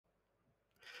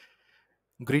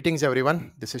Greetings,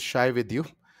 everyone. This is Shai with you,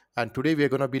 and today we are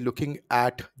going to be looking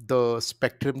at the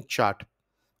spectrum chart.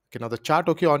 Okay, now the chart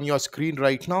on your screen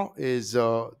right now is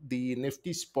the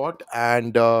Nifty spot,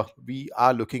 and we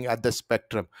are looking at the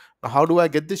spectrum. Now, how do I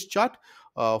get this chart?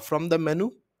 From the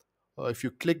menu, if you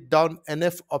click down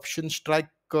NF option strike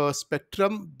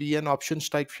spectrum, BN option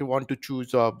strike if you want to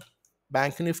choose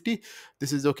Bank Nifty.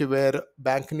 This is where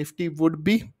Bank Nifty would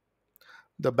be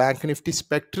the Bank Nifty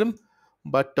spectrum.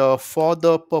 But for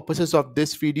the purposes of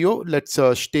this video, let's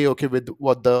stay with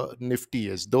what the Nifty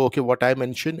is. Though what I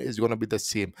mentioned is going to be the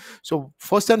same. So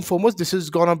first and foremost, this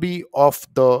is going to be off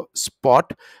the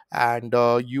spot, and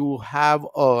you have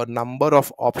a number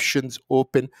of options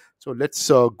open. So let's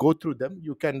go through them.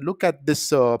 You can look at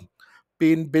this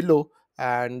pane below,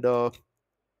 and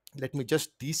let me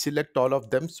just deselect all of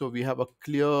them so we have a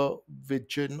clear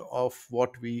vision of what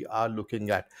we are looking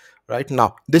at right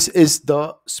now. This is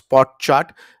the spot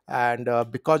chart, and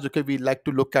because we like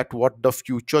to look at what the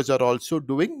futures are also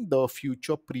doing, the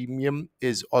future premium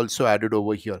is also added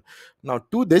over here. Now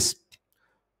to this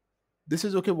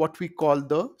is what we call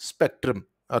the spectrum.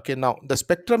 Okay, now the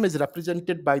spectrum is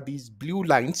represented by these blue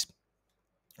lines,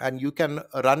 and you can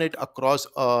run it across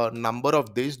a number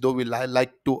of days, though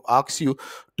like to ask you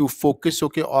to focus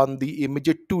on the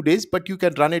immediate 2 days, but you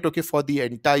can run it for the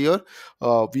entire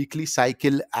weekly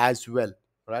cycle as well.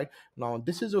 Right now,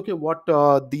 this is what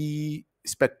the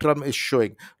spectrum is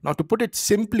showing. Now, to put it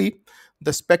simply,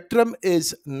 the spectrum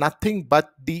is nothing but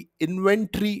the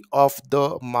inventory of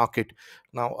the market.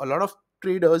 Now, a lot of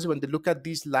traders, when they look at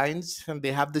these lines, and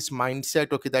they have this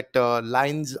mindset that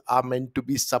lines are meant to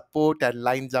be support and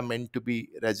lines are meant to be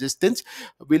resistance.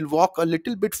 We'll walk a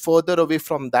little bit further away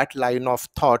from that line of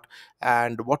thought,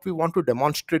 and what we want to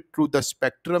demonstrate through the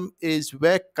spectrum is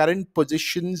where current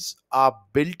positions are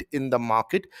built in the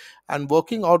market, and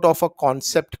working out of a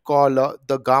concept called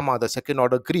the gamma, the second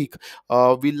order Greek.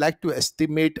 We like to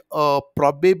estimate a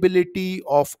probability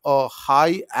of a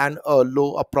high and a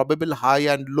low, a probable high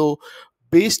and low,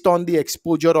 based on the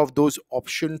exposure of those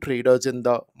option traders in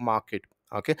the market.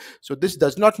 Okay, so this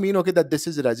does not mean that this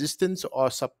is resistance or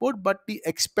support, but the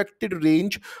expected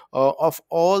range of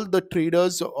all the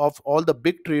traders, of all the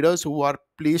big traders who are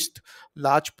placed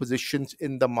large positions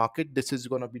in the market. This is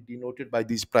going to be denoted by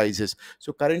these prices.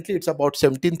 So currently it's about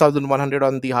 17,100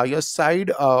 on the higher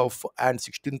side of, and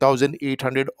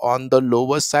 16,800 on the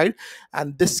lower side,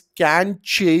 and this can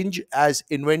change as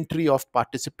inventory of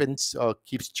participants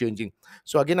keeps changing.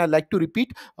 So again, I like to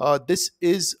repeat, this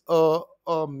is a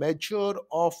measure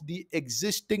of the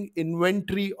existing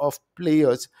inventory of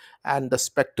players, and the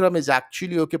spectrum is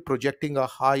actually projecting a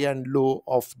high and low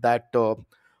of that of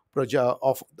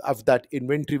that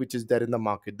inventory which is there in the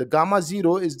market. The gamma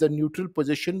zero is the neutral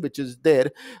position which is there,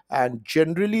 and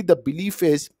generally the belief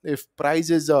is if price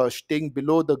is staying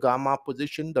below the gamma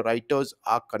position, the writers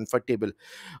are comfortable.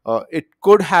 It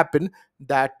could happen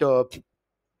that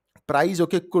price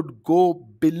could go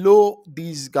below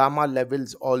these gamma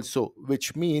levels also,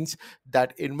 which means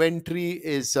that inventory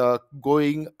is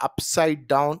going upside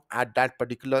down at that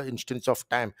particular instance of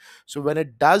time. So when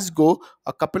it does go,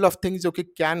 a couple of things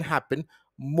can happen.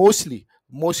 Mostly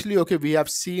we have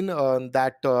seen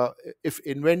that if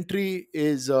inventory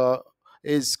is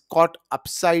caught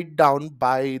upside down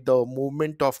by the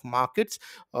movement of markets,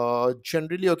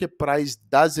 generally price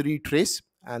does retrace,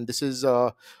 and this is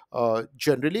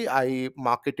generally, I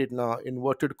mark it in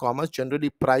inverted commas, generally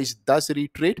price does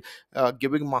retrade,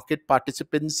 giving market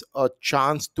participants a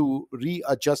chance to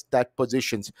readjust that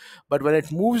positions. But when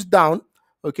it moves down,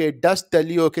 it does tell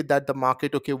you that the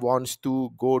market wants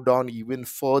to go down even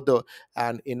further,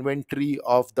 and inventory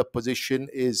of the position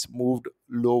is moved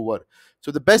lower. So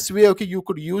the best way you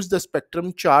could use the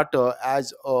spectrum chart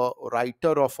as a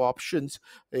writer of options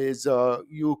is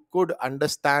you could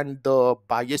understand the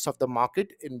bias of the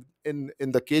market. In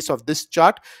the case of this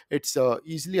chart, it's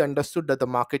easily understood that the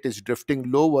market is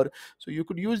drifting lower, so you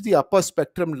could use the upper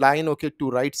spectrum line to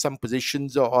write some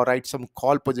positions, or write some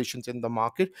call positions in the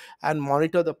market, and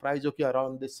monitor the price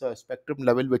around this spectrum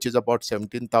level, which is about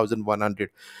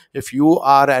 17,100. If you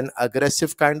are an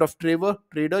aggressive kind of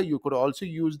trader, you could also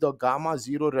use the gamma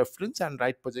zero reference and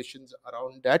write positions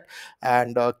around that,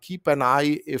 and keep an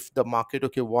eye if the market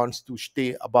wants to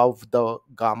stay above the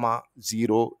gamma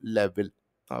zero level.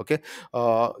 Okay,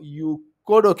 you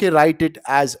could write it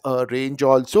as a range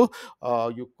also.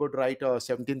 You could write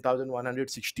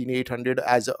 17,100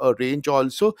 as a range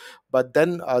also, but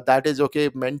then that is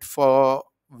meant for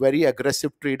very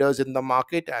aggressive traders in the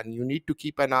market, and you need to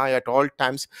keep an eye at all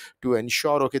times to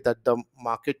ensure, okay, that the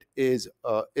market is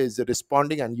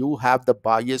responding and you have the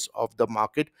bias of the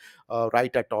market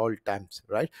right at all times,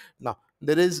 right? Now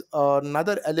there is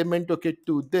another element, okay,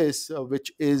 to this,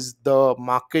 which is the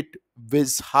market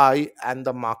whiz high and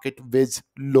the market whiz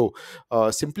low.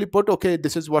 Simply put, okay,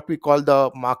 this is what we call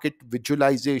the market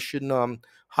visualization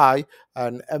high,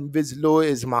 and mviz low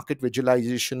is market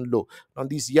visualization low. Now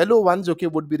these yellow ones, okay,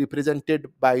 would be represented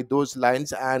by those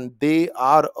lines, and they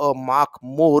are a mark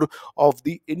more of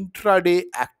the intraday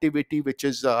activity which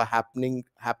is happening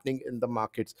in the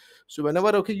markets. So whenever,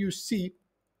 okay, you see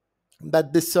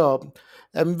that this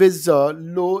mviz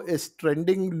low is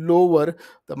trending lower,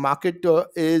 the market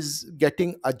is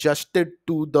getting adjusted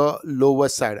to the lower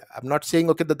side. I'm not saying,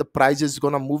 okay, that the price is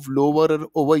going to move lower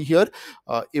over here.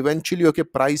 Eventually, okay,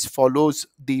 price follows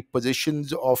the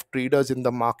positions of traders in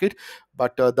the market,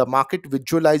 but the market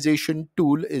visualization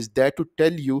tool is there to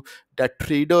tell you that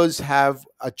traders have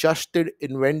adjusted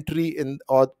inventory in,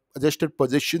 or adjusted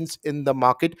positions in the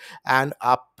market, and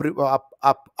are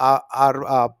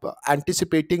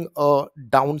anticipating a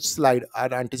downslide,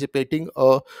 are anticipating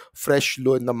a fresh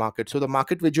low in the market. So the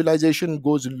market visualization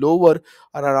goes lower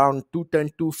at around 210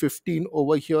 215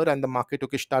 over here, and the market,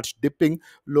 okay, starts dipping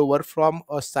lower from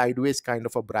a sideways kind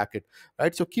of a bracket,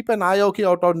 right? So keep an eye, okay,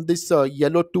 out on this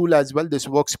yellow tool as well. This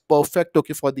works perfect,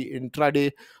 okay, for the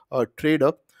intraday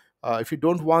trader. If you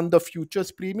don't want the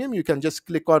futures premium, you can just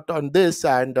click out on this,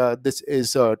 and this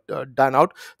is done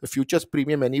out. The futures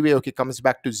premium anyway, okay, comes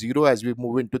back to zero as we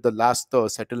move into the last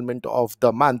settlement of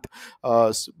the month.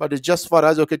 But it's just for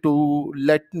us, okay, to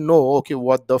let know, okay,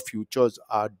 what the futures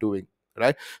are doing,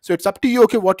 right? So it's up to you,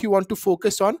 okay, what you want to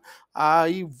focus on.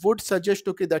 I would suggest,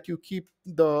 okay, that you keep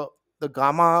the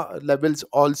gamma levels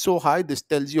also high. This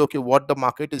tells you, okay, what the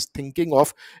market is thinking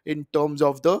of in terms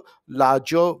of the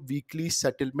larger weekly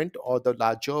settlement or the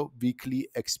larger weekly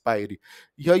expiry.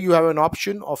 Here you have an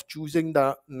option of choosing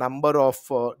the number of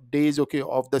days, okay,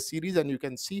 of the series, and you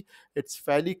can see it's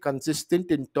fairly consistent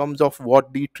in terms of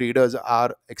what the traders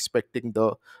are expecting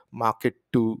the market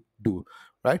to do,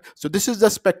 right? So this is the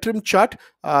spectrum chart.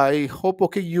 I hope,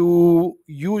 okay, you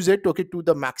use it, okay, to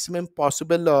the maximum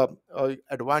possible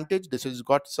advantage. This has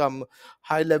got some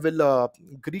high level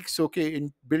greeks, okay,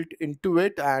 built into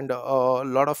it, and a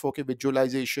lot of, okay,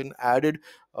 visualization added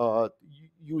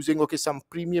using, okay, some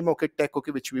premium, okay, tech,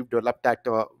 okay, which we've developed at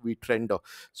WeTrender.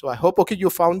 So I hope, okay, you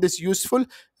found this useful.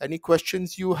 Any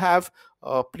questions you have,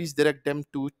 please direct them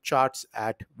to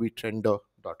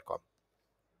charts@wetrender.com.